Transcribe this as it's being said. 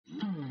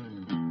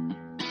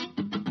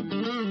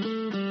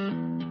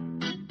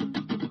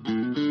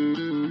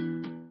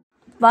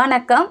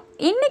வணக்கம்.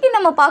 இன்னைக்கு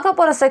நம்ம பார்க்க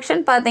போகிற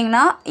செக்ஷன்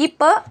பார்த்தீங்கன்னா,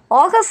 இப்போ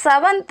August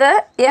 7th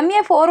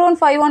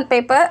MA4151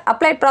 paper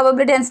applied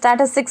probability and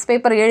statistics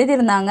paper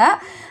எழுதியிருந்தாங்க.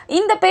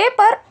 இந்த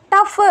பேப்பர்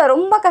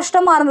ரொம்ப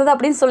கஷ்டமாக இருந்தது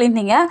அப்படின்னு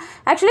சொல்லியிருந்தீங்க.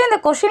 ஆக்சுவலி இந்த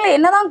கொஷினில்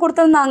என்ன தான்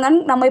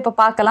கொடுத்துருந்தாங்கன்னு நம்ம இப்போ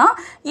பார்க்கலாம்.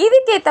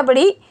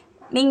 இதுக்கேற்றபடி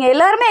நீங்கள்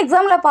எல்லாருமே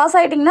எக்ஸாமில் பாஸ்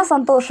ஆகிட்டிங்கன்னா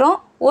சந்தோஷம்.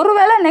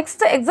 ஒருவேளை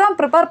நெக்ஸ்ட் எக்ஸாம்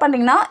ப்ரிப்பேர்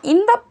பண்ணிங்கன்னா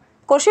இந்த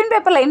கொஷின்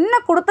பேப்பரில் என்ன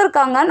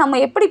கொடுத்துருக்காங்க நம்ம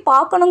எப்படி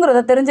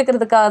பார்க்கணுங்கிறத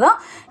தெரிஞ்சுக்கிறதுக்காக தான்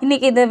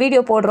இன்றைக்கி இந்த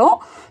வீடியோ போடுறோம்.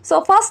 ஸோ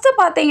ஃபஸ்ட்டு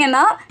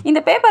பார்த்தீங்கன்னா இந்த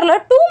பேப்பரில்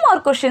 2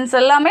 மார்க் கொஷின்ஸ்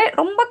எல்லாமே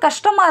ரொம்ப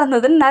கஷ்டமாக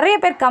இருந்ததுன்னு நிறைய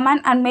பேர்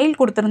கமெண்ட் அண்ட் மெயில்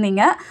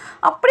கொடுத்துருந்தீங்க.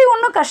 அப்படி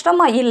ஒன்றும்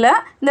கஷ்டமாக இல்லை.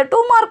 இந்த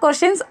 2 mark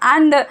questions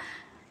and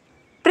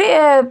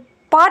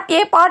part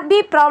A part B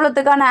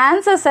ப்ராப்ளத்துக்கான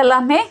answers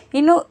எல்லாமே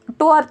இன்னும்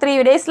 2 or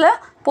 3 டேஸில்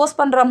போஸ்ட்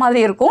பண்ணுற மாதிரி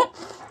இருக்கும்.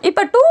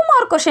 இப்போ 2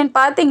 மார்க் கொஷின்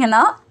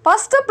பார்த்தீங்கன்னா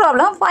first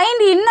problem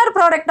find inner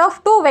product of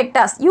 2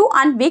 vectors u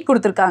and v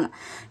கொடுத்துருக்காங்க.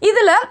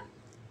 இதில்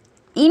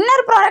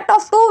இன்னர் ப்ராடக்ட்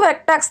ஆஃப் 2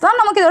 வெக்டார்ஸ் தான்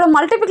நமக்கு இதோட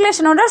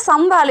மல்டிப்ளிகேஷனோட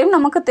சம் வேல்யூ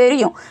நமக்கு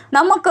தெரியும்,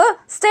 நமக்கு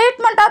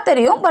ஸ்டேட்மெண்ட்டாக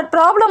தெரியும். பட்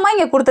ப்ராப்ளமாக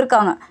இங்கே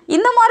கொடுத்துருக்காங்க.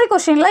 இந்த மாதிரி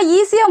கொஷினில்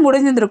ஈஸியாக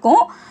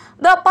முடிஞ்சிருக்கும்.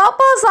 The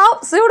purpose of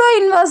pseudo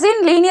inverse in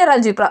linear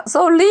algebra. So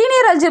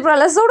linear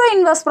அல்ஜிப்ராவில் pseudo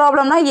inverse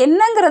ப்ராப்ளம்னா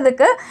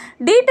என்னங்கிறதுக்கு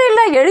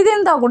டீட்டெயிலாக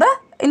எழுதியிருந்தால் கூட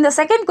இந்த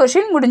செகண்ட்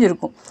கொஷின்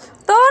முடிஞ்சிருக்கும்.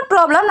 தேர்ட்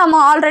ப்ராப்ளம் நம்ம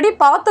ஆல்ரெடி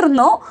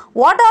பார்த்துருந்தோம்.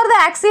 What are the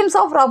axioms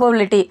of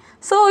probability.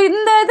 So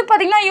இந்த இது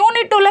பார்த்திங்கன்னா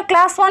யூனிட் 2ல்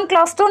கிளாஸ் 1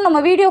 கிளாஸ் 2 நம்ம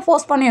வீடியோ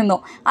போஸ்ட்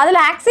பண்ணியிருந்தோம். அதில்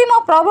ஆக்சியம்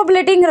ஆஃப்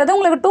ப்ராபபிலிட்டிங்கிறது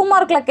உங்களுக்கு 2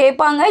 மார்க்கில்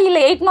கேட்பாங்க,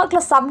 இல்லை 8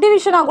 மார்க்கில்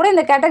சப்டிவிஷனாக கூட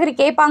இந்த கேட்டகரி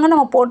கேட்பாங்க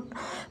நம்ம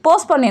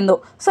போஸ்ட்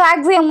பண்ணியிருந்தோம். ஸோ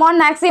ஆக்சியம் 1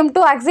 ஆக்சியம்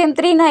 2 ஆக்சியம்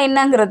 3னா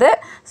என்னங்கிறது.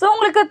 ஸோ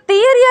உங்களுக்கு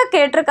தியரியாக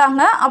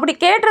கேட்டிருக்காங்க. அப்படி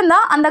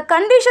கேட்டிருந்தால் அந்த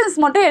கண்டிஷன்ஸ்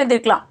மட்டும்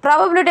எழுதிருக்கலாம்.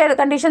 ப்ராபபிலிட்டி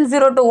கண்டிஷன்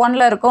 0 to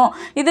 1ல் இருக்கும்,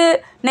 இது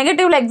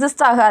நெகட்டிவில்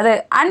எக்ஸிஸ்ட் ஆகாது,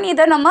 அண்ட்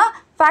இதை நம்ம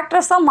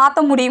ஃபேக்டர்ஸாக மாற்ற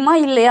முடியுமா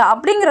இல்லையா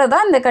அப்படிங்கிறது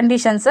தான் இந்த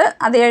கண்டிஷன்ஸு,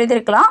 அதை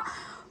எழுதியிருக்கலாம்.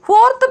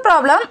 ஃபோர்த்து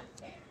ப்ராப்ளம்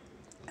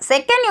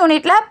செகண்ட்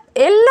யூனிட்டில்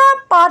எல்லா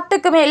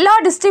பார்ட்டுக்குமே எல்லா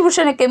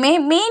டிஸ்ட்ரிபியூஷனுக்குமே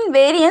மீன்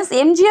வேரியன்ஸ்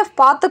எம்ஜிஎஃப்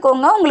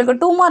பார்த்துக்கோங்க. உங்களுக்கு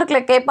 2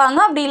 மார்க்கில் கேட்பாங்க.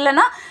 அப்படி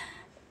இல்லைன்னா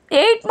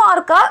 8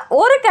 மார்க்காக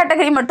ஒரு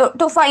கேட்டகரி மட்டும்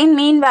டு ஃபைன்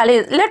மீன் வேல்யூ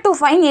இல்லை டு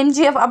ஃபைன்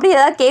எம்ஜிஎஃப் அப்படி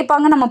ஏதாவது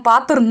கேட்பாங்க, நம்ம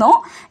பார்த்துருந்தோம்.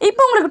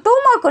 இப்போ உங்களுக்கு 2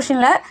 mark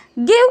கொஷனில்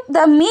give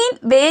the mean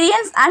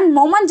variance and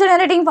moment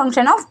generating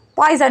function of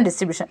Poisson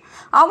distribution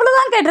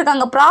அவ்வளோதான்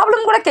கேட்டிருக்காங்க.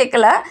 ப்ராப்ளம் கூட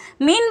கேட்கல.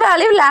 மீன்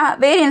வேல்யூ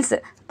வேரியன்ஸு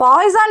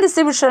பாய்சான்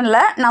டிஸ்ட்ரிபியூஷனில்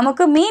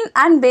நமக்கு மீன்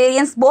and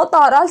variance both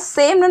are all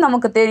சேம்னு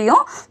நமக்கு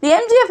தெரியும்.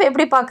 எம்ஜிஎஃப்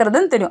எப்படி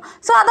பார்க்குறதுன்னு தெரியும்.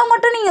 ஸோ அதை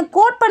மட்டும் நீங்கள்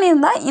கோட்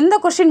பண்ணியிருந்தால் இந்த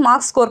கொஷின்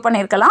மார்க்ஸ் ஸ்கோர்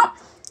பண்ணியிருக்கலாம்.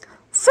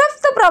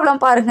 ஃபிஃப்த் ப்ராப்ளம்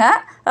பாருங்கள்.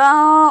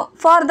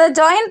 For the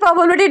joint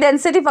probability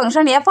density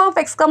function f of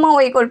x,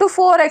 y equal to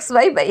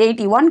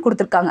 4xy/81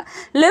 கொடுத்துருக்காங்க.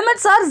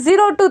 Limits R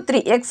 0 to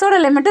 3. எக்ஸோட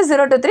லிமிட்டு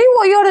 0 to 3,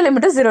 ஒய்யோட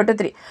லிமிட்டு 0 to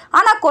 3.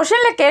 ஆனால்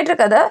கொஷனில்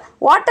கேட்டிருக்கிறது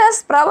what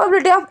is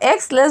probability of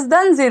x less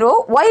than 0,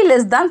 y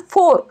less than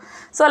 4.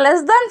 So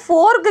less than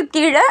 4க்கு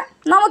கீழே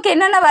நமக்கு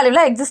என்னென்ன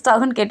வேல்யூவில் exist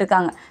ஆகுன்னு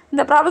கேட்டிருக்காங்க.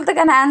 இந்த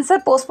ப்ராப்ளத்துக்கான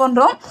ஆன்சர் போஸ்ட்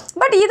பண்ணுறோம்.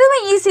 பட்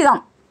இதுவும் ஈஸி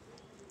தான்.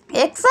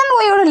 எக்ஸ் அண்ட்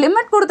ஒய்யோட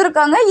லிமிட்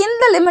கொடுத்துருக்காங்க.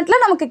 இந்த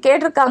லிமிட்டில் நமக்கு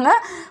கேட்டிருக்காங்க.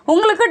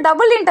 உங்களுக்கு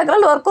டபுள்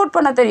இன்டெக்ரல் ஒர்க் அவுட்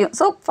பண்ண தெரியும்.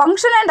 ஸோ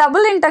ஃபங்க்ஷன் அண்ட்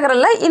டபுள்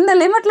இன்டெக்ரலில் இந்த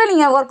லிமிட்டில்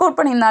நீங்கள் ஒர்க் அவுட்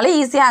பண்ணியிருந்தாலே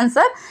ஈஸியாக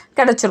ஆன்சர்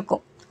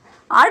கிடச்சிருக்கும்.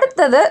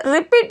 அடுத்தது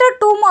ரிப்பீட்டட்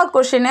 2 மார்க்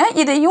கொஷின்.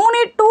 இது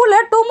யூனிட் 2ல்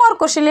 2 மார்க்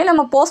கொஷின்லேயே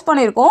நம்ம போஸ்ட்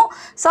பண்ணியிருக்கோம்.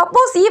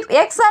 Suppose if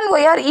X and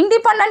Y R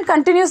independent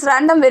continuous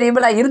random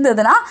வேரியபிளாக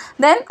இருந்ததுன்னா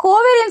தென்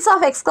covariance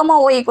of x,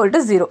 y equal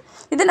to 0.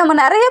 இது நம்ம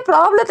நிறைய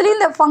ப்ராப்ளத்துலேயும்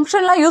இந்த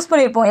ஃபங்க்ஷன்லாம் யூஸ்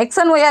பண்ணியிருப்போம். எக்ஸ்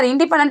அண்ட் ஒய் ஆர்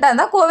இண்டிபெண்ட்டாக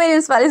இருந்தால்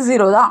கோவேரியன்ஸ் வேல்யூ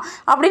 0 தான்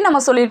அப்படின்னு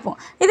நம்ம சொல்லியிருப்போம்.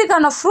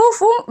 இதுக்கான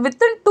ப்ரூஃபும்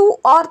வித்தின் 2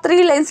 or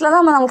 3 லைன்ஸில்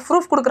தான் நம்ம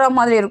ப்ரூஃப் கொடுக்குற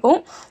மாதிரி இருக்கும்.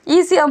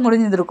 ஈஸியாக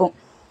முடிஞ்சிருக்கும்.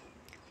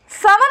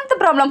 7th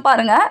ப்ராப்ளம்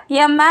பாருங்கள்.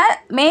 A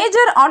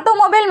major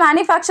automobile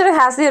manufacturer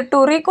has to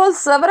recall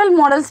several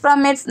models from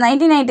its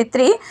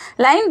 1993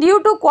 line due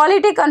to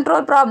quality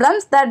control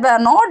problems that were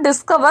not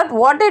discovered.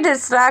 What is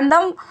its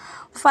random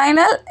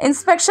final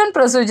inspection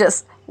procedures?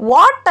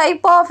 What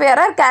type of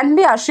error can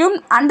be assumed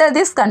under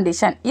this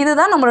condition?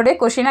 இதுதான் நம்மளுடைய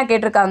கொஷினாக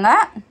கேட்டிருக்காங்க.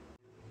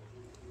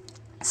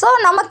 So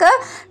நமக்கு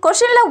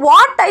கொஷினில்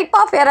what type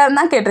of error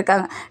தான்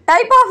கேட்டிருக்காங்க.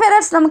 Type of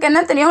errors நமக்கு என்ன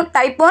தெரியும்?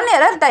 டைப் 1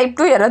 எரர், டைப்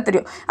 2 எரர்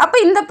தெரியும். அப்போ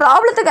இந்த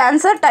ப்ராப்ளத்துக்கு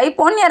ஆன்சர்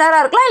டைப் 1 எரராக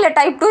இருக்கலாம், இல்லை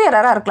டைப் 2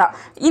 எரராக இருக்கலாம்.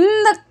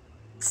 இந்த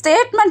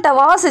ஸ்டேட்மெண்ட்டை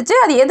வாசித்து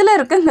அது எதில்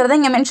இருக்குங்கிறத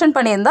இங்கே மென்ஷன்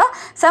பண்ணியிருந்தால்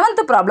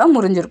 7th ப்ராப்ளம்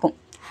முடிஞ்சிருக்கும்.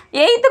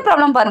 8th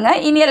ப்ராப்ளம் பாருங்கள்.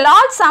 In a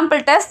large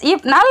sample test,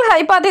 if null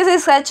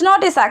hypothesis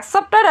H0 is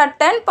accepted at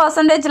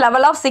 10%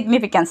 level of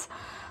significance.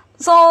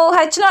 So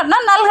H0னா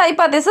நல்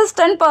ஹைபாதிசிஸ்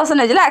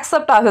 10%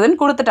 அக்செப்ட் ஆகுதுன்னு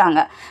கொடுத்துட்டாங்க.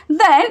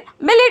 Then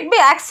will it be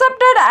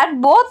accepted at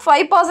both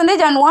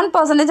 5% and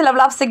 1%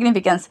 level of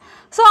significance.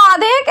 So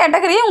அதே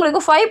category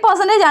உங்களுக்கு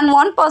 5% and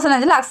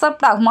 1%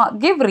 accept ஆகுமா?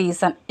 Give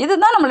reason.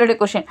 இதுதான் நம்மளுடைய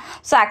question.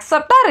 So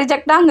அக்செப்டாக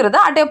ரிஜெக்டாங்கிறது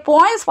at A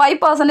points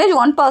 5%,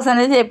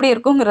 1% எப்படி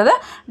இருக்குங்கிறது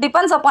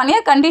டிபெண்ட்ஸ் அப்பான் ஏ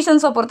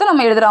கண்டிஷன்ஸை பொறுத்து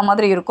நம்ம எழுதுகிற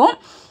மாதிரி இருக்கும்.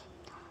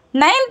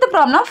 9th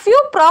problem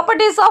few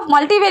properties of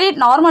multivariate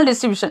normal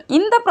distribution.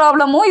 இந்த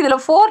ப்ராப்ளமும்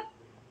இதில் 4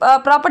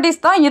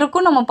 ப்ராப்பர்ட்டிஸ் தான்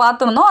இருக்கும் நம்ம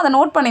பார்த்துருந்தோம். அதை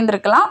note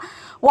பண்ணியிருந்துருக்கலாம்.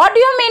 What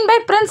you mean by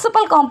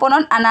principal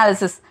component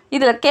analysis.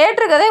 இதில்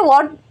கேட்டிருக்கதே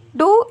what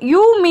do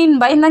you mean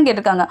by தான்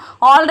கேட்டிருக்காங்க.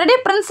 Already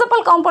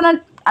principal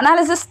component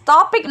analysis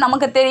topic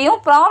நமக்கு தெரியும்,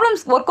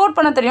 ப்ராப்ளம்ஸ் ஒர்க் அவுட்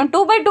பண்ண தெரியும்.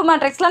 2x2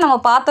 மேட்ரிக்ஸில் நம்ம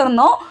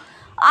பார்த்துருந்தோம்.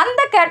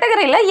 அந்த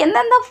கேட்டகரியில்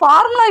எந்தெந்த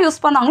ஃபார்முலா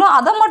யூஸ் பண்ணாங்களோ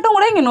அதை மட்டும்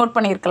கூட இங்கே நோட்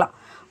பண்ணியிருக்கலாம்.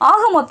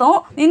 ஆக மொத்தம்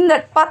இந்த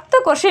 10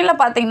 கொஷினில்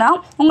பார்த்தீங்கன்னா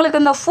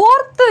உங்களுக்கு இந்த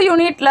 4th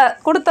யூனிட்டில்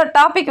கொடுத்த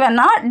டாபிக்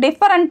வேணால்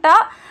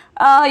டிஃப்ரெண்ட்டாக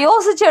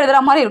யோசித்து எழுதுகிற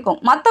மாதிரி இருக்கும்.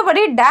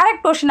 மற்றபடி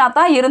டைரக்ட் கொஷினாக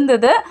தான்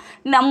இருந்தது.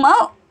 நம்ம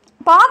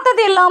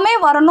பார்த்தது எல்லாமே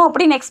வரணும்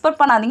அப்படின்னு எக்ஸ்பெக்ட்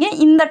பண்ணாதீங்க.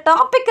 இந்த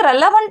டாபிக்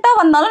ரெலவெண்ட்டாக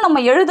வந்தாலும்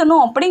நம்ம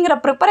எழுதணும் அப்படிங்கிற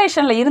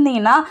ப்ரிப்பரேஷனில்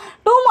இருந்தீங்கன்னா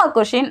 2 மார்க்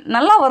கொஷின்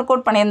நல்லா ஒர்க்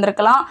அவுட்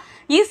பண்ணியிருந்துருக்கலாம்.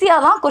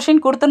 ஈஸியாக தான்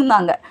கொஷின்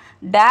கொடுத்துருந்தாங்க.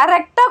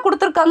 டைரெக்டாக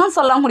கொடுத்துருக்காங்கன்னு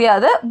சொல்ல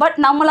முடியாது, பட்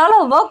நம்மளால்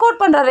ஒர்க்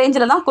அவுட் பண்ணுற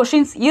ரேஞ்சில் தான்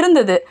கொஷின்ஸ்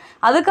இருந்தது.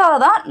 அதுக்காக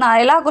தான் நான்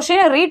எல்லா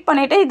கொஷினையும் ரீட்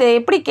பண்ணிவிட்டு இதை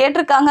எப்படி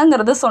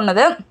கேட்டிருக்காங்கங்கிறது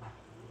சொன்னது.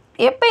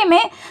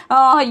 எப்பயுமே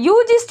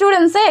யூஜி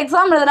ஸ்டூடெண்ட்ஸே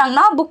எக்ஸாம்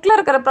எழுதுறாங்கன்னா புக்கில்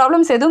இருக்கிற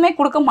ப்ராப்ளம்ஸ் எதுவுமே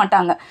கொடுக்க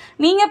மாட்டாங்க.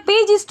 நீங்கள்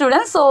பிஜி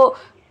ஸ்டூடெண்ட்ஸ், ஸோ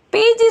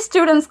பிஜி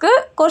ஸ்டூடெண்ட்ஸ்க்கு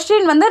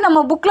கொஸ்டின் வந்து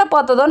நம்ம புக்கில்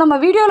பார்த்ததோ நம்ம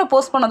வீடியோவில்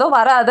போஸ்ட் பண்ணதோ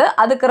வராது.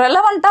 அதுக்கு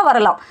ரெலவெண்ட்டாக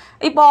வரலாம்.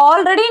 இப்போ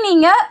ஆல்ரெடி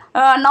நீங்கள்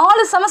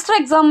 4 செமஸ்டர்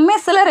எக்ஸாமுமே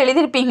சிலர்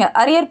எழுதியிருப்பீங்க,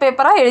 அரியர்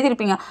பேப்பராக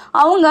எழுதியிருப்பீங்க.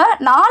 அவங்க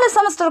 4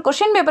 செமஸ்டர்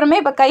கொஷின் பேப்பருமே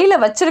இப்போ கையில்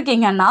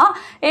வச்சுருக்கீங்கன்னா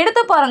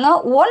எடுத்து பாருங்கள்,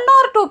 1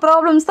 or 2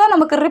 ப்ராப்ளம்ஸ் தான்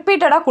நமக்கு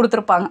ரிப்பீட்டடாக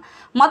கொடுத்துருப்பாங்க.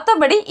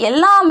 மற்றபடி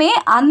எல்லாமே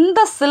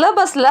அந்த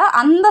சிலபஸில்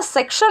அந்த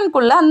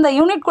செக்ஷனுக்குள்ளே அந்த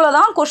யூனிட்குள்ளே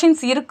தான்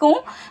கொஷின்ஸ்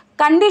இருக்கும்.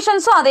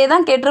 கண்டிஷன்ஸும் அதே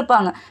தான்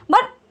கேட்டிருப்பாங்க.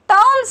 பட்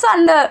டேர்ம்ஸ்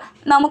அண்ட்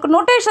நமக்கு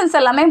நோட்டேஷன்ஸ்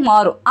எல்லாமே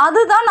மாறும்.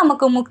 அதுதான்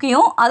நமக்கு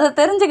முக்கியம். அதை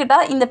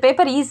தெரிஞ்சுக்கிட்டால் இந்த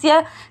பேப்பர்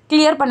ஈஸியாக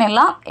கிளியர்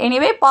பண்ணிடலாம்.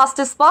 Anyway past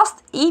is past.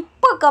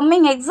 இப்போ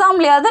கம்மிங்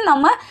எக்ஸாம்லேயாவது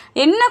நம்ம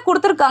என்ன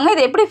கொடுத்துருக்காங்க,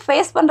 இதை எப்படி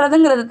ஃபேஸ்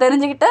பண்ணுறதுங்கிறத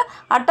தெரிஞ்சுக்கிட்டு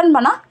அட்டன்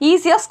பண்ணால்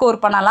ஈஸியாக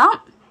ஸ்கோர் பண்ணலாம்.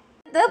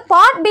 இது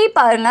பார்ட் பி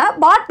பாருங்கள்.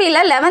 பார்ட்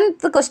பியில்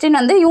 11th கொஸ்டின்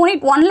வந்து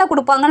யூனிட் 1ல்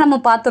கொடுப்பாங்க, நம்ம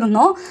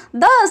பார்த்துருந்தோம்.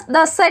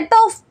 த set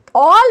of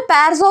all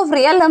purse of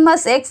real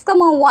numbers x,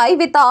 y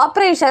with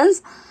operations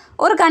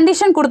ஒரு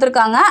கண்டிஷன்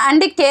கொடுத்துருக்காங்க.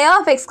 And k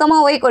of x,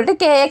 y equal to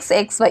kx,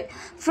 xy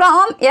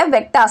from a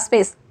vector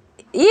space.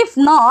 If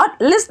not,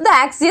 list the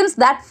axioms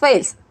that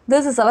fails.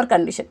 This is our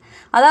condition.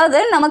 அதாவது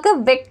நமக்கு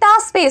vector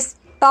space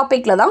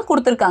டாப்பிக்கில் தான்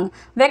கொடுத்துருக்காங்க.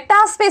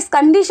 Vector space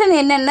condition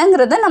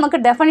என்னென்னங்கிறது நமக்கு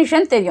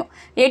definition தெரியும்.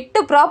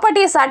 8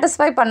 ப்ராப்பர்ட்டியை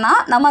satisfy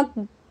பண்ணால் நம்ம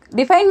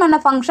டிஃபைன் பண்ண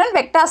ஃபங்க்ஷன்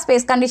வெக்டார்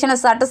ஸ்பேஸ் கண்டிஷனை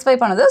சாட்டிஸ்ஃபை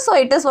பண்ணுது. So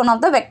it is one of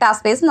the vector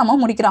space நம்ம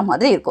முடிக்கிற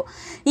மாதிரி இருக்கும்.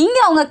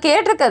 இங்கே அவங்க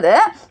கேட்டிருக்கிறது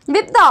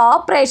வித் த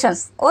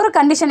ஆப்ரேஷன்ஸ் ஒரு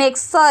condition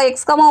x,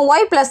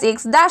 y plus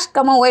x dash,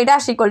 y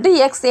dash equal to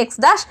x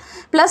dash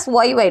plus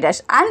y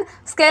dash and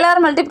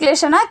scalar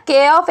மல்டிப்ளிகேஷனாக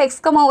k of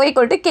x, y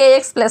equal to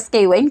kx plus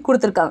kyன்னு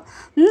கொடுத்துருக்காங்க.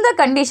 இந்த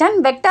கண்டிஷன்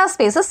வெக்டார்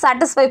ஸ்பேஸை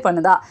சாட்டிஸ்ஃபை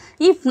பண்ணுதா?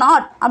 If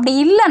not, அப்படி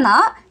இல்லைன்னா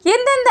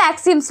எந்தெந்த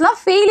ஆக்சியம்ஸ்லாம்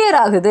failure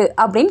ஆகுது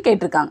அப்படின்னு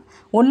கேட்டிருக்காங்க.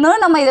 ஒன்று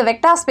நம்ம இதை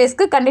வெக்டார்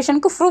ஸ்பேஸ்க்கு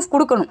கண்டிஷனுக்கு ப்ரூஃப்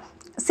கொடுக்கணும்.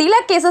 சில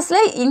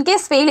கேசஸில்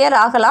இன்கேஸ் ஃபெயிலியர்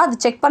ஆகலாம், அது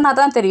செக் பண்ணால்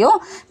தான் தெரியும்.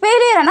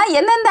 ஃபெயிலியர்னா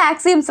எந்தெந்த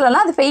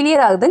ஆக்சியம்ஸ்லாம் அது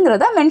ஃபெயிலியர்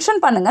ஆகுதுங்கிறத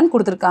மென்ஷன் பண்ணுங்கன்னு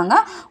கொடுத்துருக்காங்க.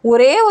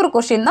 ஒரே ஒரு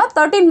கொஷின் தான்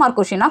 13 மார்க்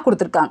கொஷினாக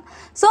கொடுத்துருக்காங்க.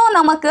 ஸோ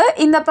நமக்கு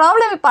இந்த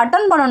ப்ராப்ளம் இப்போ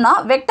அட்டன் பண்ணணும்னா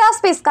வெக்டார்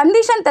ஸ்பேஸ்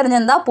கண்டிஷன்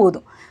தெரிஞ்சிருந்தால்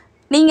போதும்.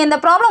 நீங்கள் இந்த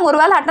ப்ராப்ளம் ஒரு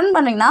வேளை அட்டன்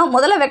பண்ணிங்கன்னா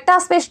முதல்ல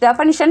வெக்டார் ஸ்பேஸ்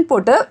டெஃபினிஷன்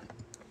போட்டு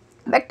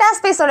வெக்டார்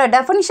ஸ்பேஸோட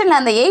டெஃபினிஷனில்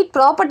அந்த 8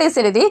 ப்ராப்பர்ட்டிஸ்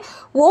எழுதி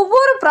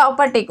ஒவ்வொரு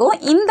ப்ராப்பர்ட்டிக்கும்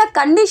இந்த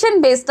கண்டிஷன்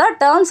பேஸ்டாக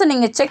டேர்ம்ஸை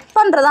நீங்கள் செக்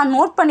பண்ணுறதா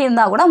நோட்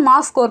பண்ணியிருந்தா கூட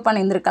மார்க் ஸ்கோர்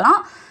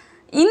பண்ணியிருந்துருக்கலாம்.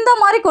 இந்த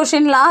மாதிரி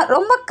கொஷின்லாம்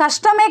ரொம்ப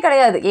கஷ்டமே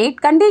கிடையாது. 8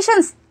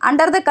 கண்டிஷன்ஸ்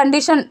அண்டர் த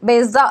கண்டிஷன்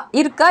பேஸ்டாக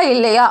இருக்கா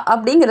இல்லையா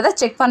அப்படிங்கிறத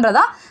செக்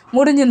பண்ணுறதா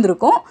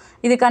முடிஞ்சிருந்துருக்கும்.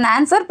 இதுக்கான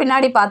ஆன்சர்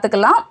பின்னாடி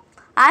பார்த்துக்கலாம்.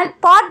 அண்ட்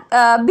பார்ட்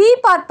பி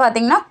பார்ட்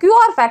பார்த்தீங்கன்னா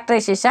QR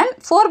ஃபேக்டரைசேஷன்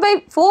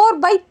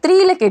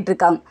 4/3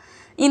 கேட்டிருக்காங்க.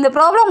 இந்த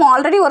ப்ராப்ளம்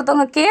ஆல்ரெடி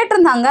ஒருத்தவங்க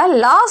கேட்டிருந்தாங்க.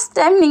 லாஸ்ட்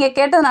டைம் நீங்கள்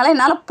கேட்டதுனால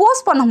என்னால்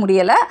போஸ்ட் பண்ண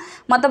முடியலை.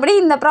 மற்றபடி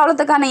இந்த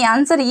ப்ராப்ளத்துக்கான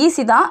ஆன்சர்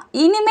ஈஸி தான்.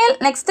 இனிமேல்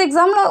நெக்ஸ்ட்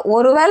எக்ஸாமில்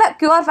ஒரு வேளை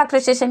QR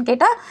ஃபேக்டரைசேஷன்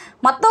கேட்டால்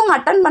மற்றவங்க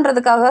அட்டன்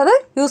பண்ணுறதுக்காக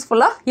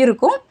யூஸ்ஃபுல்லாக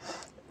இருக்கும்.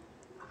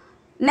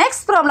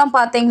 நெக்ஸ்ட் ப்ராப்ளம்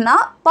பார்த்தீங்கன்னா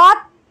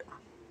பார்ட்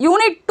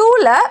யூனிட்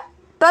 2ல்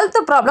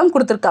 12th ப்ராப்ளம்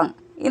கொடுத்துருக்காங்க.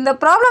 இந்த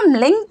ப்ராப்ளம்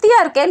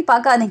லெங்க்தியாக இருக்கேன்னு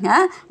பார்க்காதீங்க.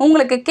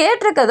 உங்களுக்கு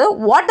கேட்டிருக்கிறது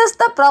what is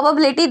the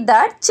probability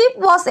that chip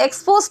was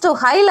expose to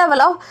high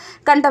level of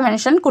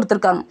contamination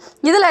கொடுத்துருக்காங்க.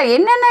 இதில்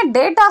என்னென்ன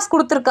டேட்டாஸ்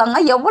கொடுத்துருக்காங்க,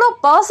 எவ்வளோ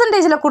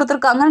பர்சன்டேஜில்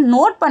கொடுத்துருக்காங்கன்னு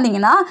நோட்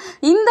பண்ணிங்கன்னா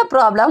இந்த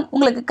ப்ராப்ளம்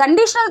உங்களுக்கு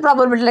கண்டிஷனல்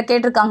ப்ராபபிலிட்டியில்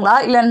கேட்டிருக்காங்களா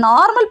இல்லை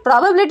நார்மல்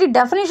ப்ராபபிலிட்டி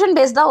டெஃபினிஷன்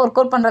பேஸ்டாக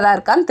ஒர்க் அவுட் பண்ணுறதா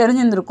இருக்கான்னு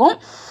தெரிஞ்சிருந்திருக்கும்.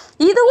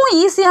 இதுவும்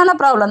ஈஸியான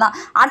ப்ராப்ளம் தான்.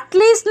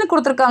 அட்லீஸ்ட்னு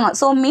கொடுத்துருக்காங்க.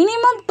 ஸோ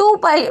மினிமம் 2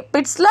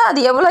 பிட்ஸில் அது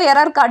எவ்வளோ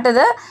எரர்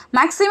காட்டுது,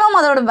 மேக்ஸிமம்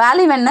அதோட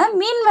வேல்யூ என்ன,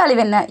 மீன் வேல்யூ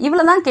என்ன,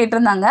 இவ்வளோ தான்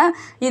கேட்டிருந்தாங்க.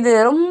 இது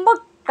ரொம்ப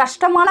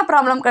கஷ்டமான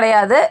ப்ராப்ளம்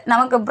கிடையாது.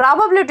 நமக்கு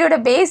ப்ராபபிலிட்டியோட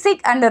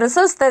பேசிக் அண்ட்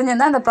ரிசல்ட்ஸ்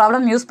தெரிஞ்சிருந்தால் இந்த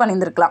ப்ராப்ளம் யூஸ்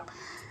பண்ணியிருந்துருக்கலாம்.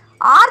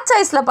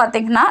 ஆர்ச்சாய்ஸில்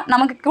பார்த்தீங்கன்னா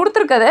நமக்கு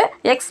கொடுத்துருக்கிறது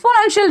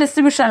எக்ஸ்போனன்ஷியல்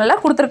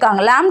டிஸ்ட்ரிபியூஷனில்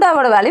கொடுத்துருக்காங்க.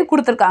 லாம்டாவோட வேல்யூ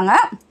கொடுத்துருக்காங்க.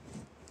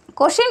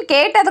 கொஷின்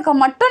கேட்டதுக்கு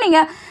மட்டும்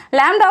நீங்கள்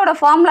லாம்டாவோட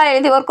ஃபார்முலா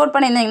எழுதி ஒர்க் அவுட்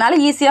பண்ணியிருந்தீங்கனால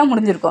ஈஸியாக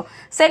முடிஞ்சிருக்கும்.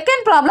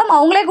 செகண்ட் ப்ராப்ளம்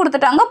அவங்களே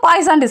கொடுத்துட்டாங்க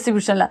பாய்சான்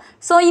டிஸ்ட்ரிபியூஷனில்.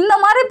 ஸோ இந்த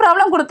மாதிரி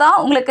ப்ராப்ளம் கொடுத்தா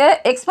உங்களுக்கு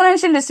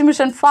எக்ஸ்போனன்ஷியல்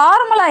டிஸ்ட்ரிபியூஷன்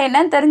ஃபார்முலா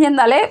என்னன்னு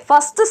தெரிஞ்சிருந்தாலே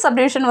ஃபஸ்ட்டு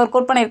சப்டிவிஷன் ஒர்க்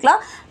அவுட்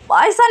பண்ணியிருக்கலாம்.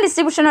 பாய்சான்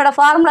டிஸ்ட்ரிபியூஷனோட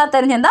ஃபார்முலா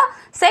தெரிஞ்சிருந்தால்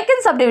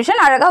செகண்ட்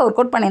சப்டிவிஷன் அழகாக ஒர்க்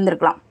அவுட்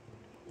பண்ணியிருந்துருக்கலாம்.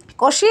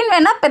 கொஷின்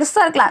வேணால்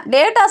பெருசாக இருக்கலாம்,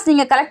 டேட்டாஸ்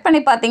நீங்கள் கலெக்ட்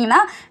பண்ணி பார்த்தீங்கன்னா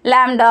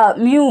லேம்டா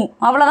மியூ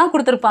அவ்வளோதான்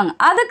கொடுத்துருப்பாங்க.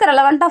 அதுக்கு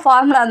ரெலவெண்ட்டாக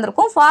ஃபார்முலா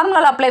இருந்திருக்கும்.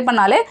 ஃபார்முலாவில் அப்ளை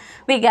பண்ணாலே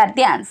we get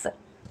the answer.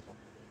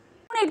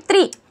 Unit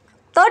 3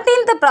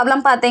 13th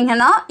problem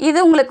பார்த்தீங்கன்னா இது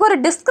உங்களுக்கு ஒரு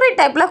டிஸ்க்ரீட்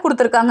டைப்பில்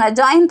கொடுத்துருக்காங்க.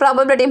 ஜாயின்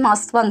ப்ராபபிலிட்டி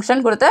மாஸ்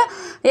ஃபங்க்ஷன் கொடுத்து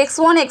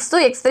x1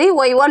 x2 x3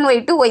 y1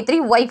 y2 y3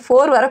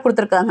 y4 வரை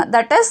கொடுத்துருக்காங்க.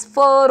 That is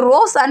 4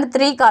 rows and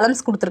 3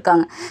 columns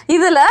கொடுத்துருக்காங்க.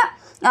 இதில்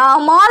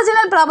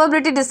marginal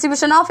probability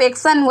distribution of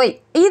x and y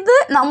இது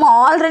நம்ம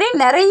ஆல்ரெடி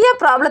நிறைய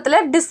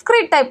ப்ராப்ளத்தில்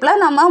டிஸ்க்ரீட்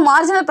டைப்பில் நம்ம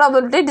மார்ஜினல்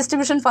ப்ராபபிலிட்டி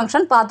டிஸ்ட்ரிபியூஷன்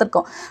ஃபங்க்ஷன்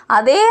பார்த்துருக்கோம்.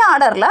 அதே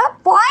ஆர்டரில்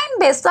பாயிண்ட்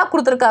பேஸ்டாக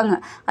கொடுத்துருக்காங்க.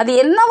 அது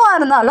என்னவாக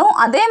இருந்தாலும்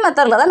அதே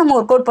மெத்தடில் தான் நம்ம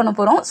ஒர்க் அவுட் பண்ண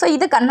போகிறோம். ஸோ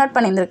இது convert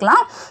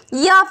பண்ணியிருந்துருக்கலாம்.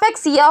 E of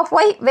X E of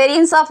Y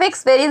variance of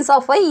X variance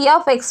of Y E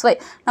of X Y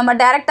நம்ம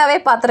டேரெக்டாகவே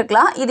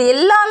பார்த்துருக்கலாம். இது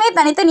எல்லாமே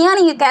தனித்தனியாக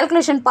நீங்கள்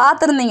கேல்குலேஷன்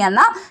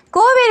பார்த்துருந்தீங்கன்னா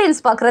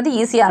கோவேரியன்ஸ் பார்க்குறது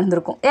ஈஸியாக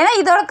இருந்திருக்கும். ஏன்னா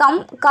இதோட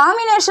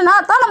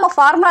காம்பினேஷனாக தான் நம்ம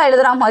ஃபார்முலா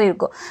எழுதுகிற மாதிரி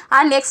இருக்கும்.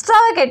 அண்ட்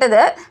எக்ஸ்ட்ராவாக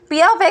கேட்டது P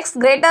of X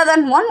greater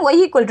than 1 y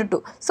equal to 2.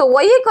 So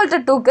y equal to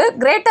 2க்கு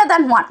greater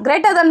than 1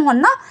 greater than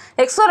 1னா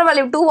x ஓட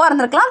வேல்யூ 2ஆக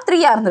இருந்திருக்கலாம்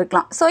 3ஆக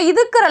இருந்திருக்கலாம். ஸோ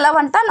இதுக்கு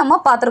ரெலவெண்ட்டாக நம்ம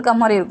பார்த்துருக்க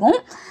மாதிரி இருக்கும்.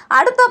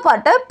 அடுத்த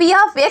பாட்டு p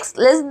of x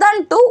less than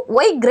 2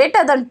 y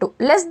greater than 2.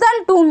 less than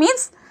 2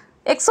 means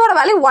x ஓட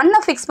வேல்யூ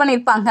 1 ஃபிக்ஸ்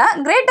பண்ணியிருப்பாங்க.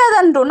 greater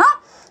than 2னா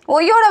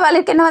y ஓட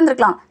வேல்யூக்கு என்ன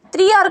வந்திருக்கலாம்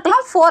 3ஆக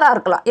இருக்கலாம் 4ஆக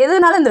இருக்கலாம்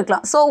எதுனாலும்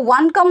இருந்திருக்கலாம். ஸோ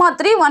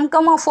 1,3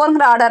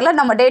 1,4ங்கிற ஆர்டரில்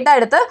நம்ம டேட்டா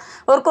எடுத்து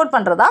ஒர்க் அவுட்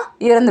பண்ணுறதா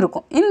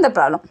இருந்திருக்கும் இந்த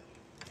ப்ராப்ளம்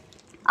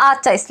ஆர்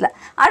சாய்ஸில்.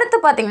 அடுத்து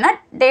பார்த்தீங்கன்னா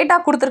டேட்டா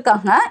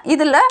கொடுத்துருக்காங்க.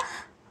 இதில்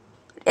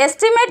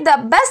estimate the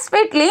best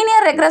fit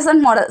linear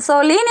regression model. So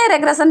linear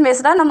regression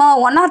பேஸ்டாக நம்ம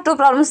 1 or 2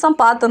 ப்ராப்ளம்ஸ் தான்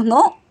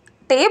பார்த்துருந்தோம்.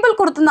 டேபிள்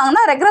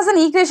கொடுத்துருந்தாங்கன்னா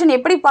ரெக்ரெஷன் ஈக்குவேஷன்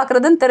எப்படி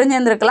பார்க்குறதுன்னு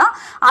தெரிஞ்சிருந்துருக்கலாம்.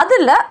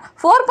 அதில்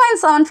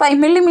 4.75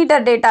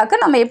 மில்லிமீட்டர்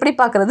டேட்டாவுக்கு நம்ம எப்படி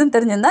பார்க்குறதுன்னு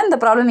தெரிஞ்சிருந்தால் இந்த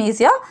ப்ராப்ளம்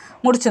ஈஸியாக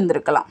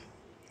முடிச்சிருந்துருக்கலாம்.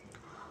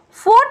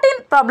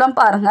 14th ப்ராப்ளம்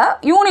பாருங்கள்.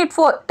 யூனிட்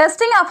 4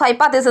 டெஸ்டிங் ஆஃப்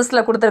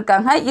ஹைபாத்தசிஸில்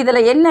கொடுத்துருக்காங்க.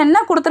 இதில்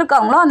என்னென்ன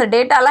கொடுத்துருக்காங்களோ அந்த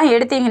டேட்டாலாம்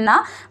எடுத்திங்கன்னா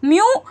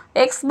mu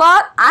X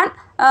bar and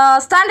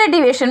standard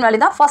deviation value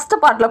தான் ஃபஸ்ட்டு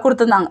பார்ட்டில்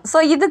கொடுத்துருந்தாங்க. ஸோ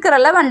இதுக்கு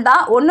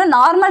ரெலவெண்ட்டாக ஒன்று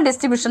நார்மல்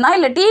டிஸ்ட்ரிபியூஷனாக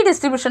இல்லை டி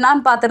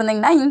டிஸ்ட்ரிபியூஷனான்னு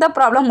பார்த்துருந்தீங்கன்னா இந்த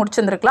ப்ராப்ளம்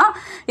முடிச்சிருந்துருக்கலாம்.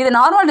 இது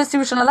நார்மல்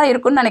டிஸ்ட்ரிபியூஷனில் தான்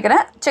இருக்குன்னு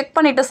நினைக்கிறேன். செக்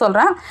பண்ணிவிட்டு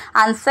சொல்கிறேன்.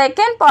 அண்ட்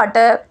செகண்ட்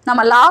பார்ட்டு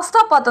நம்ம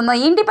லாஸ்ட்டாக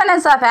பார்த்துருந்தோம்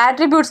இண்டிபெண்டன்ஸ் ஆஃப்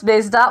ஆட்ரிபியூட்ஸ்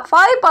பேஸ்டாக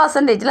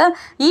 5%ல்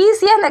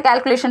ஈஸியாக இந்த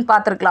கேல்குலேஷன்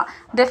பார்த்துருக்கலாம்.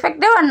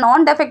 டெஃபெக்டிவ் அண்ட்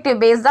நான்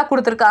டெஃபெக்டிவ் பேஸ்டாக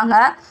கொடுத்துருக்காங்க.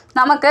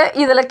 நமக்கு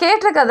இதில்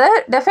கேட்டிருக்கிறது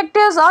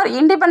டெஃபெக்டிவ்ஸ் ஆர்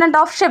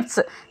இண்டிபெண்ட் ஆஃப்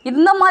ஷிஃப்ட்ஸ்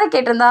இந்த மாதிரி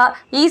கேட்டிருந்தா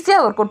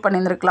ஈஸியாக work out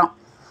பண்ணியிருந்துருக்கலாம்.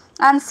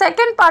 And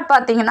second part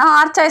பார்த்தீங்கன்னா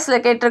ஆர் சாய்ஸில்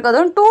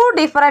கேட்டிருக்கிறதும் 2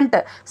 டிஃப்ரெண்ட்.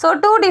 ஸோ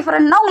 2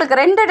 டிஃப்ரெண்ட்னா உங்களுக்கு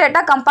 2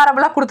 டேட்டா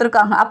கம்பேரபிளாக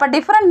கொடுத்துருக்காங்க. அப்போ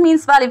டிஃப்ரெண்ட்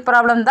மீன்ஸ் வேல்யூ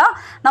ப்ராப்ளம் தான்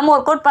நம்ம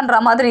ஒர்க் அவுட்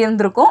பண்ணுற மாதிரி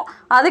இருந்திருக்கும்.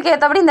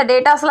 அதுக்கேற்றபடி இந்த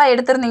டேட்டாஸ்லாம்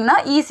எடுத்திருந்தீங்கன்னா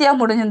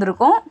ஈஸியாக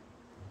முடிஞ்சிருந்திருக்கும்.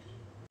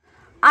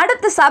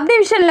 அடுத்து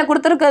சப்டிவிஷனில்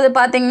கொடுத்துருக்கிறது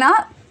பார்த்தீங்கன்னா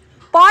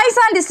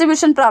பாய்சான்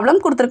டிஸ்ட்ரிபியூஷன் ப்ராப்ளம்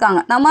கொடுத்துருக்காங்க.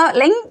 நம்ம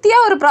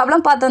லெங்க்த்தியாக ஒரு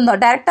ப்ராப்ளம் பார்த்துருந்தோம்.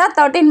 டேரெக்டாக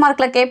 13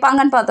 மார்க்கில்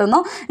கேட்பாங்கன்னு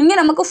பார்த்துருந்தோம். இங்கே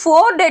நமக்கு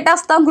 4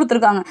 டேட்டாஸ் தான்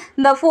கொடுத்துருக்காங்க.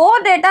 இந்த 4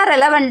 டேட்டா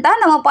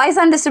ரெலவெண்ட்டாக நம்ம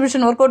பாய்சான்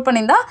டிஸ்ட்ரிபியூஷன் ஒர்க் அவுட்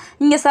பண்ணியிருந்தா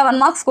இங்கே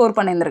 7 marks score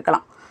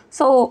பண்ணியிருந்துருக்கலாம்.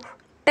 So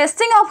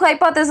testing of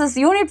hypothesis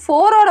unit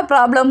 4ஓட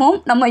ப்ராப்ளமும்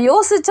நம்ம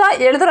யோசிச்சா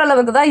எழுதுகிற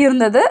அளவுக்கு தான்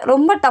இருந்தது.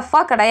 ரொம்ப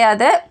டஃப்பாக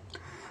கிடையாது.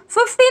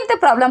 15th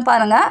ப்ராப்ளம்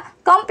பாருங்கள்.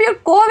 Compute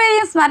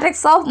covariance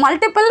matrix of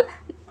multiple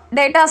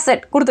data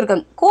set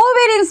கொடுத்துருக்காங்க.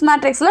 கோவேரியன்ஸ்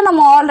மேட்ரிக்ஸில்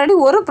நம்ம ஆல்ரெடி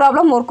ஒரு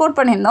ப்ராப்ளம் ஒர்க் அவுட்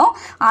பண்ணியிருந்தோம்.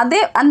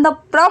 அந்த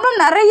ப்ராப்ளம்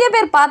நிறைய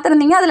பேர்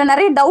பார்த்துருந்தீங்க. அதில்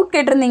நிறைய டவுட்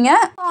கேட்டிருந்தீங்க.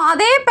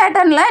 அதே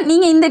பேட்டர்னில்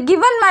நீங்கள் இந்த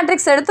கிவன்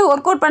மேட்ரிக்ஸ் எடுத்து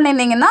ஒர்க் அவுட்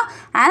பண்ணியிருந்தீங்கன்னா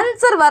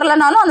ஆன்சர்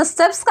வரலனாலும் அந்த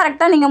ஸ்டெப்ஸ்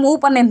கரெக்டாக நீங்கள் மூவ்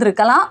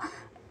பண்ணியிருந்துருக்கலாம்.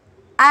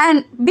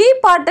 அண்ட் பி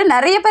பார்ட்டு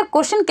நிறைய பேர்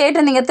கொஷின்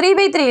கேட்டிருந்தீங்க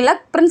 3/3ல்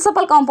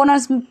principal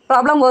components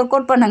problem work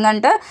out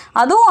பண்ணுங்கன்ட்டு.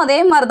 அதுவும் அதே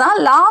மாதிரி தான்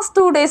லாஸ்ட்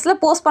 2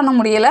 டேஸில் போஸ்ட் பண்ண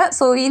முடியலை.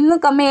 ஸோ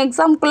இன்னும் கம்மி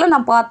எக்ஸாமுக்குள்ளே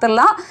நான்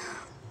பார்த்துடலாம்.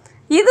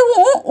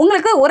 இதுவும்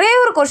உங்களுக்கு ஒரே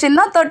ஒரு கொஷின்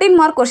தான் 13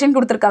 மார்க் கொஷின்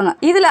கொடுத்துருக்காங்க.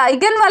 இதில்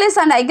eigen values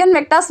and eigen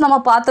vectors நம்ம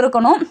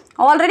பார்த்துருக்கணும்.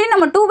 ஆல்ரெடி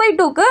நம்ம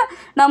 2/2க்கு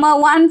நம்ம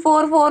 1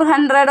 4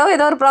 400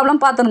 ஏதோ ஒரு ப்ராப்ளம்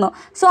பார்த்துருந்தோம்.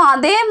 ஸோ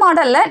அதே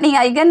மாடலில்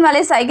நீங்கள் ஐகன்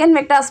வேல்யூஸ் ஐகன்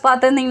வெக்டார்ஸ்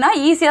பார்த்துருந்தீங்கன்னா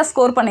ஈஸியாக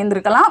ஸ்கோர்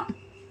பண்ணியிருந்துருக்கலாம்.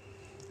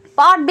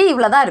 பார்ட் பி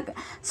இவ்வளோ தான்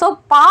இருக்குது. ஸோ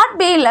பார்ட்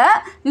பியில்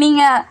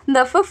நீங்கள்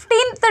இந்த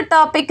 15th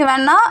டாபிக்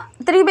வேணால்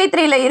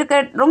 3/3ல்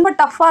இருக்க ரொம்ப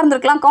டஃப்பாக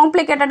இருந்திருக்கலாம்,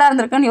 காம்ப்ளிகேட்டடாக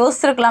இருந்திருக்குன்னு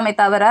யோசிச்சிருக்கலாமே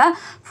தவிர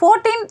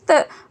 14th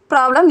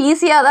ப்ராப்ளம்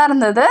ஈஸியாக தான்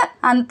இருந்தது.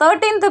 அண்ட்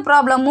 13th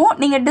ப்ராப்ளமும்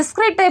நீங்கள்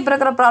டிஸ்க்ரீட் டைப்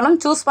இருக்கிற ப்ராப்ளம்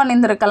சூஸ்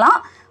பண்ணியிருந்துருக்கலாம்.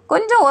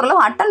 கொஞ்சம்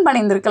ஓரளவு அட்டன்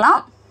பண்ணியிருந்துருக்கலாம்.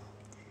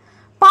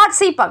 பார்ட்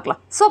சி பார்க்கலாம்.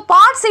 ஸோ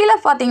பார்ட் சியில்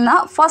பார்த்தீங்கன்னா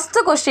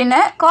ஃபஸ்ட்டு கொஸ்டின்னு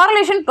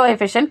கார்லேஷன்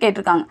கோஎஃபிஷியன்ட்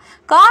கேட்டிருக்காங்க.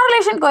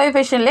 கார்லேஷன்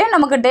கோஎஃபிஷியன்ட்லேயே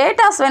நமக்கு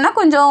டேட்டாஸ் வேணால்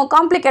கொஞ்சம்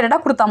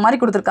காம்ப்ளிகேட்டடாக கொடுத்த மாதிரி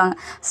கொடுத்துருக்காங்க.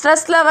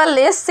 Stress level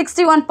is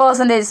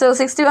 61%. So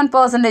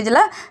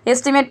 61%ல்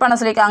estimate பண்ண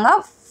சொல்லியிருக்காங்க.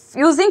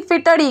 யூஸிங்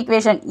ஃபிட்டட்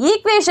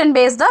ஈக்குவேஷன்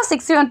பேஸ்டாக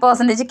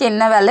 61%க்கு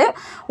என்ன value,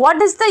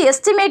 what is the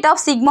estimate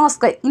of sigma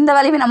square இந்த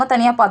வேல்யூவை நம்ம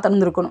தனியாக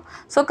பார்த்துருந்துருக்கணும்.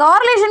 ஸோ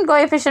கார்லேஷன்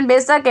கோஎஃபிஷியன்ட்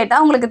பேஸ்டாக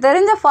கேட்டால் உங்களுக்கு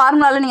தெரிஞ்ச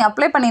ஃபார்முலாவில் நீங்கள்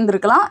அப்ளை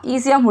பண்ணியிருந்துருக்கலாம்,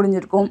 ஈஸியாக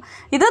முடிஞ்சிருக்கும்.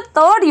 இது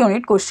 3rd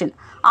யூனிட் கொஸ்டின்.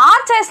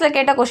 ஆர் சாய்ஸில்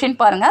கேட்ட கொஸ்டின்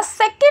பாருங்கள்.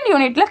 2nd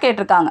யூனிட்டில்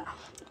கேட்டிருக்காங்க.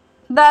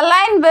 The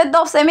line width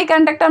of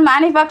semiconductor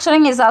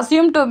manufacturing is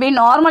assumed to be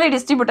normally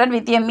distributed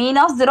with a mean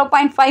of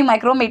 0.5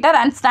 micrometer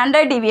and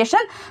standard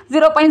deviation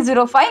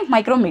 0.05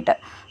 micrometer.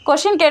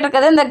 Question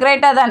கேட்டிருக்கிறது இந்த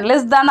greater than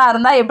less than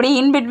இருந்தால் எப்படி,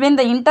 in between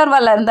the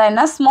interval இருந்தால்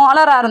என்ன,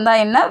 smaller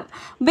இருந்தால் என்ன,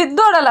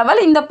 வித்தோட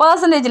level இந்த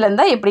பர்சன்டேஜில்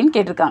இருந்தால் எப்படின்னு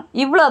கேட்டிருக்காங்க.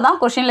 இவ்வளோ தான்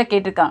கொஷினில்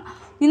கேட்டிருக்காங்க.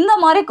 இந்த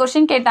மாதிரி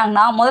கொஷின்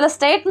கேட்டாங்கன்னா முதல்ல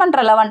ஸ்டேட்மெண்ட்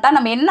ரெலவெண்ட்டாக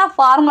நம்ம என்ன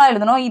ஃபார்முலா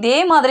எழுதணும், இதே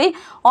மாதிரி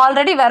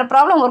ஆல்ரெடி வேறு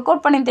ப்ராப்ளம் ஒர்க்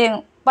அவுட்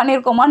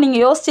பண்ணியிருக்கோமா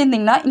நீங்கள்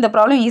யோசிச்சிருந்தீங்கன்னா இந்த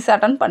ப்ராப்ளம் ஈஸியாக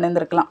அட்டன்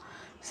பண்ணியிருந்துருக்கலாம்.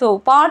 ஸோ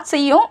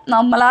பார்ட்ஸையும்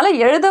நம்மளால்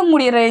எழுத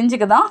முடிகிற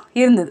ரேஞ்சுக்கு தான்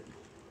இருந்தது.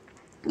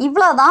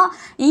 இவ்வளோ தான்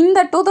இந்த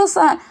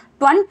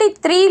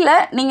 2023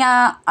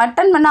 நீங்கள்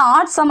அட்டன் பண்ண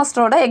arts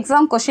செமஸ்டரோட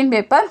exam question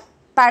paper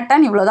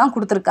pattern இவ்வளோ தான்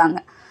கொடுத்துருக்காங்க.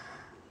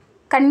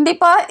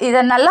 கண்டிப்பாக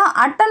இதை நல்லா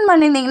அட்டன்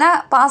பண்ணியிருந்தீங்கன்னா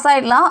பாஸ்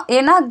ஆகிடலாம்.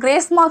 ஏன்னா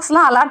கிரேஸ்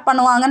மார்க்ஸ்லாம் அலாட்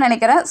பண்ணுவாங்கன்னு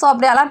நினைக்கிறேன். ஸோ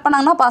அப்படி அலாட்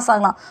பண்ணாங்கன்னா பாஸ்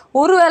ஆகலாம்.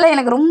 ஒருவேளை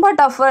எனக்கு ரொம்ப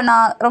டஃப்பு,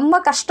 நான் ரொம்ப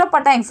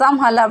கஷ்டப்பட்டேன்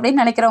எக்ஸாம் ஹாலில்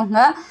அப்படின்னு நினைக்கிறவங்க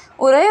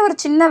ஒரே ஒரு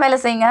சின்ன வேலை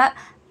செய்யுங்க.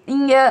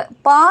 இங்கே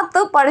பார்த்து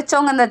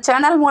படித்தவங்க, இந்த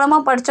சேனல்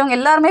மூலமாக படித்தவங்க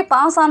எல்லாருமே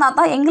பாஸ் ஆனால்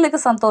தான் எங்களுக்கு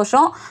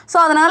சந்தோஷம். ஸோ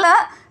அதனால்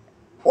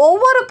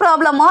ஒவ்வொரு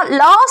ப்ராப்ளமாக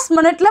லாஸ்ட்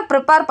மினிட்டில்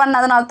ப்ரிப்பேர்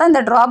பண்ணதுனால தான்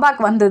இந்த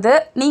ட்ராபேக் வந்தது.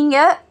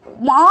 நீங்கள்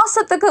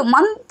மாதத்துக்கு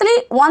monthly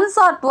once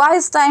R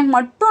twice time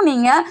மட்டும்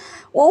நீங்கள்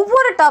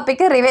ஒவ்வொரு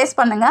டாப்பிக்கை ரிவைஸ்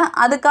பண்ணுங்கள்.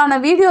 அதுக்கான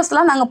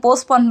வீடியோஸ்லாம் நாங்கள்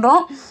போஸ்ட்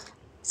பண்ணுறோம்.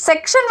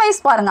 செக்ஷன்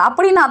வைஸ் பாருங்கள்.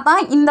 அப்படின்னா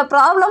தான் இந்த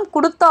ப்ராப்ளம்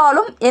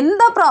கொடுத்தாலும்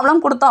எந்த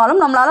ப்ராப்ளம்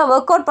கொடுத்தாலும் நம்மளால்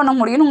ஒர்க் அவுட் பண்ண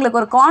முடியும்னு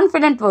உங்களுக்கு ஒரு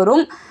கான்ஃபிடென்ட்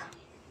வரும்.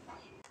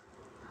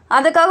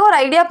 அதுக்காக ஒரு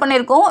ஐடியா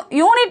பண்ணியிருக்கோம்.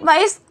 யூனிட்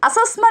வைஸ்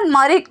அசஸ்மெண்ட்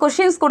மாதிரி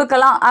கொஷின்ஸ்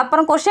கொடுக்கலாம்.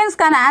 அப்புறம்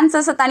கொஷின்ஸ்க்கான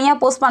ஆன்சர்ஸை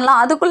தனியாக போஸ்ட்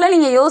பண்ணலாம். அதுக்குள்ளே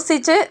நீங்கள்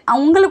யோசித்து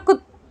உங்களுக்கு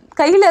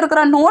கையில்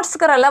இருக்கிற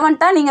நோட்ஸ்க்கு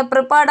ரெலவெண்ட்டாக நீங்கள்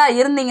ப்ரிப்பேர்டாக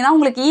இருந்தீங்கன்னா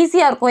உங்களுக்கு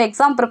ஈஸியாக இருக்கும்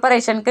எக்ஸாம்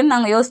ப்ரிப்பரேஷனுக்குன்னு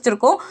நாங்கள்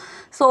யோசிச்சிருக்கோம்.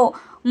 ஸோ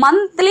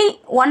மந்த்லி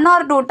 1 or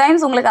 2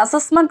 டைம்ஸ் உங்களுக்கு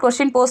அசஸ்மெண்ட்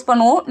கொஷின் போஸ்ட்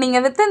பண்ணுவோம்.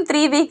 நீங்கள் வித்தின்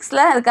 3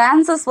 வீக்ஸில் அதுக்கு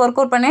ஆன்சர்ஸ் ஒர்க்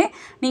அவுட் பண்ணி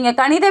நீங்கள்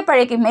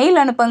கணிதப்பழைக்கு மெயில்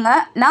அனுப்புங்க.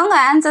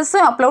 நாங்கள்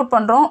ஆன்சர்ஸும் அப்லோட்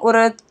பண்ணுறோம்.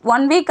 ஒரு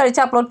 1 வீக்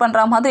கழித்து அப்லோட்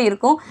பண்ணுற மாதிரி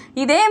இருக்கும்.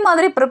 இதே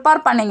மாதிரி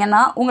ப்ரிப்பேர்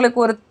பண்ணிங்கன்னா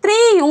உங்களுக்கு ஒரு 3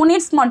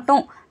 யூனிட்ஸ்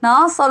மட்டும்,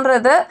 நான்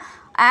சொல்கிறது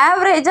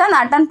ஆவரேஜாக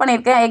நான் அட்டன்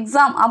பண்ணியிருக்கேன்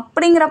எக்ஸாம்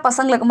அப்படிங்கிற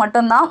பசங்களுக்கு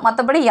மட்டும்தான்,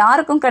 மற்றபடி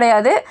யாருக்கும்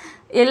கிடையாது.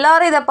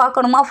 எல்லோரும் இதை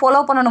பார்க்கணுமா ஃபாலோ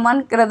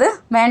பண்ணணுமாங்கிறது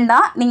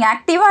வேண்டாம். நீங்கள்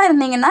ஆக்டிவாக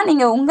இருந்தீங்கன்னா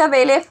நீங்கள் உங்கள்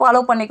வேலையை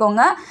ஃபாலோ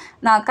பண்ணிக்கோங்க.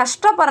 நான்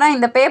கஷ்டப்படுறேன்,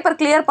 இந்த பேப்பர்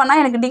கிளியர்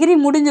பண்ணால் எனக்கு டிகிரி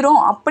முடிஞ்சிடும்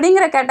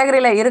அப்படிங்கிற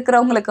கேட்டகரியில்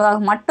இருக்கிறவங்களுக்கு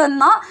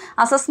மட்டும்தான்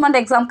அசஸ்மெண்ட்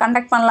எக்ஸாம்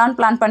கண்டக்ட் பண்ணலான்னு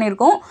பிளான்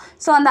பண்ணியிருக்கோம்.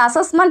 ஸோ அந்த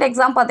அசஸ்மெண்ட்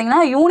எக்ஸாம்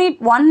பார்த்திங்கன்னா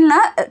unit 1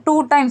 2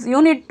 times,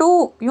 unit 2,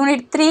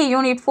 unit 3,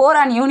 unit 4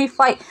 and unit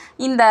 5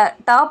 இந்த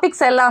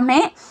டாபிக்ஸ்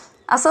எல்லாமே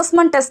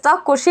அசஸ்மெண்ட் டெஸ்ட்டாக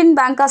கொஷின்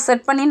பேங்காக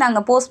செட் பண்ணி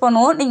நாங்கள் போஸ்ட்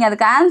பண்ணுவோம். நீங்கள்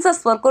அதுக்கு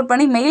ஆன்சர்ஸ் ஒர்க் அவுட்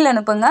பண்ணி மெயில்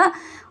அனுப்புங்க.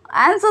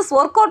 ஆன்சர்ஸ்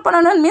ஒர்க் அவுட்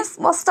பண்ணணும்னு means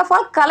first of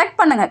all collect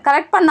பண்ணுங்கள்.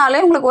 கலெக்ட்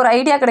பண்ணாலே உங்களுக்கு ஒரு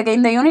ஐடியா கிடைக்கும்.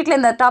 இந்த யூனிட்டில்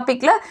இந்த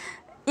டாப்பிக்கில்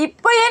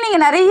இப்போயே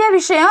நீங்கள் நிறைய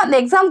விஷயம் இந்த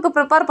எக்ஸாமுக்கு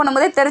ப்ரிப்பேர்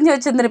பண்ணும்போதே தெரிஞ்சு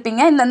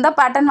வச்சுருந்துருப்பீங்க. இந்த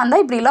பேட்டர்ன்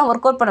வந்தால் இப்படிலாம்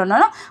ஒர்க் அவுட்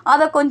பண்ணணும்னா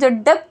அதை கொஞ்சம்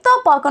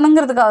டெப்த்தாக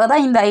பார்க்கணுங்கிறதுக்காக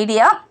தான் இந்த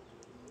ஐடியா.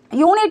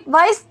 யூனிட்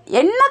வைஸ்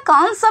என்ன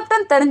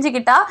கான்செப்ட்னு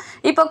தெரிஞ்சுக்கிட்டா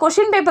இப்போ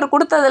கொஷின் பேப்பர்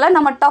கொடுத்ததில்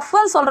நம்ம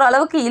டஃப்னு சொல்கிற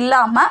அளவுக்கு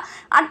இல்லாமல்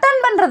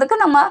அட்டன் பண்ணுறதுக்கு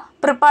நம்ம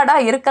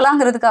ப்ரிப்பேர்டாக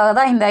இருக்கலாங்கிறதுக்காக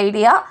தான் இந்த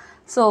ஐடியா.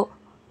 ஸோ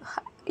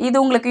இது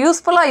உங்களுக்கு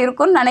யூஸ்ஃபுல்லாக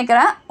இருக்கும்னு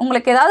நினைக்கிறேன்.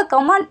 உங்களுக்கு ஏதாவது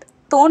கமெண்ட்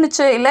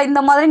தோணுச்சு, இல்லை இந்த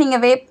மாதிரி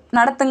நீங்கள்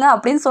நடத்துங்க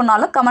அப்படின்னு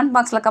சொன்னாலும் கமெண்ட்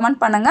பாக்ஸில்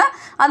கமெண்ட் பண்ணுங்கள்.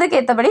 அதுக்கு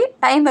ஏற்றபடி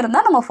டைம்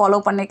இருந்தால் நம்ம ஃபாலோ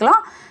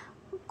பண்ணிக்கலாம்.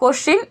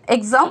 கொஷின்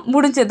எக்ஸாம்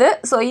முடிஞ்சது.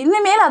 ஸோ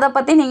இனிமேல் அதை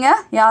பற்றி நீங்கள்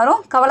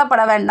யாரும்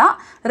கவலைப்பட வேண்டாம்.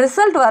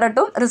 ரிசல்ட்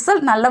வரட்டும்,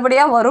 ரிசல்ட்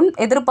நல்லபடியாக வரும்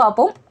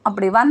எதிர்பார்ப்போம்.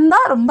 அப்படி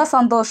வந்தால் ரொம்ப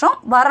சந்தோஷம்.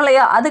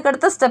 வரலையா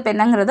அதுக்கடுத்த ஸ்டெப்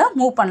என்னங்கிறத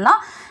மூவ்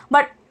பண்ணலாம்.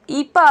 பட்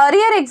இப்போ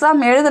அரியர்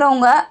எக்ஸாம்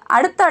எழுதுகிறவங்க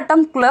அடுத்த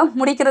அட்டம்ப்ட்குள்ளே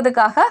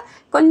முடிக்கிறதுக்காக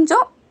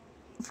கொஞ்சம்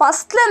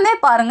ஃபஸ்ட்லேருந்தே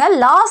பாருங்கள்.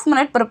 லாஸ்ட்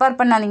மினிட் ப்ரிப்பேர்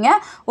பண்ணாதீங்க.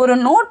 ஒரு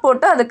நோட்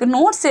போட்டு அதுக்கு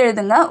நோட்ஸ்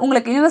எழுதுங்க.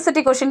 உங்களுக்கு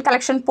யூனிவர்சிட்டி கொஷின்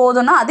கலெக்ஷன்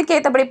போதும்னா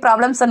அதுக்கேற்றபடி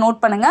ப்ராப்ளம்ஸை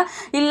நோட் பண்ணுங்கள்.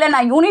 இல்லை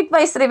நான் யூனிட்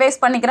வைஸ்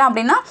ரிவைஸ் பண்ணிக்கிறேன்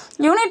அப்படின்னா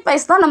யூனிட்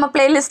வைஸ் தான் நம்ம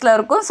பிளேலிஸ்ட்டில்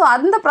இருக்கும். ஸோ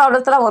அந்த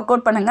ப்ராப்ளத்தில் ஒர்க்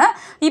அவுட் பண்ணுங்கள்.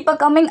 இப்போ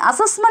கம்மிங்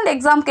அசஸ்மெண்ட்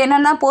எக்ஸாமுக்கு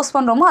என்னென்ன போஸ்ட்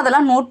பண்ணுறோமோ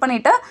அதெல்லாம் நோட்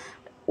பண்ணிவிட்டு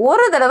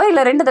ஒரு தடவை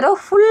இல்லை 2 தடவை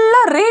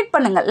ஃபுல்லாக ரீட்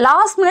பண்ணுங்கள்.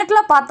 லாஸ்ட்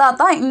மினிட்டில் பார்த்தா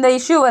தான் இந்த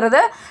இஷ்யூ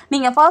வருது.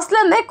 நீங்கள்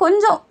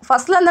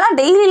ஃபஸ்ட்லேருந்துனா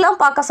டெய்லிலாம்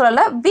பார்க்க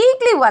சொல்லலை,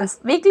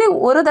 வீக்லி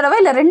ஒரு தடவை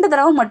இல்லை 2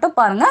 தடவை மட்டும்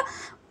பாருங்கள்.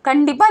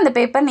 கண்டிப்பாக இந்த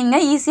பேப்பர்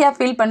நீங்கள் ஈஸியாக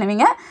ஃபீல்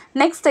பண்ணுவீங்க.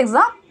 நெக்ஸ்ட்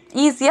எக்ஸாம்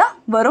ஈஸியாக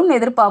வரும்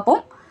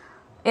எதிர்பார்ப்போம்.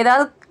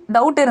 ஏதாவது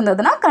டவுட்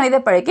இருந்ததுன்னா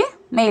கணிதப்பழைக்கு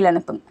மெயில்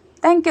அனுப்புங்க.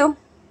 தேங்க்யூ.